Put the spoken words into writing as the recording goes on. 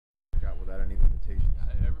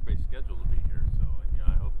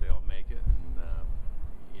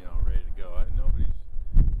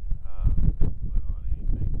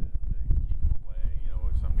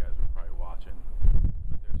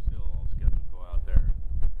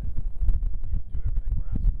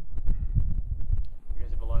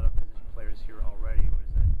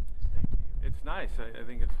nice. I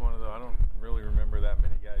think it's one of the. I don't really remember that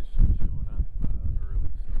many guys showing up early,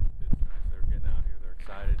 so it's nice they're getting out here. They're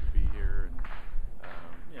excited to be here, and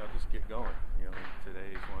just get going.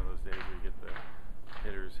 Today is one of those days where you get the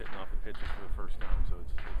hitters hitting off the pitches for the first time, so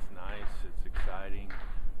it's nice. It's exciting.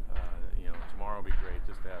 Tomorrow will be great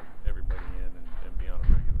just to have everybody in and be on a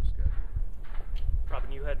regular schedule.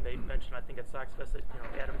 Robin, you had mentioned, I think at Sox Fest, that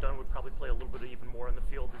Adam Dunn would probably play a little bit even more on the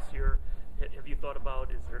field this year. Have you thought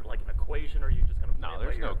about, is there like an equation, or are you just going to play No,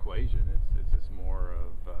 there's no equation. It's just more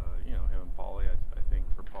of him and Paulie. I think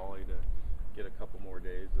for Paulie to get a couple more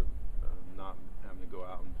days of not having to go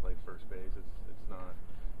out and play first base, it's not.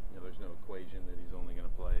 There's no equation that he's only going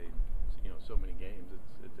to play so many games.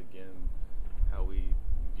 It's again how we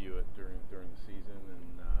view it during the season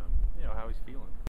and how he's feeling.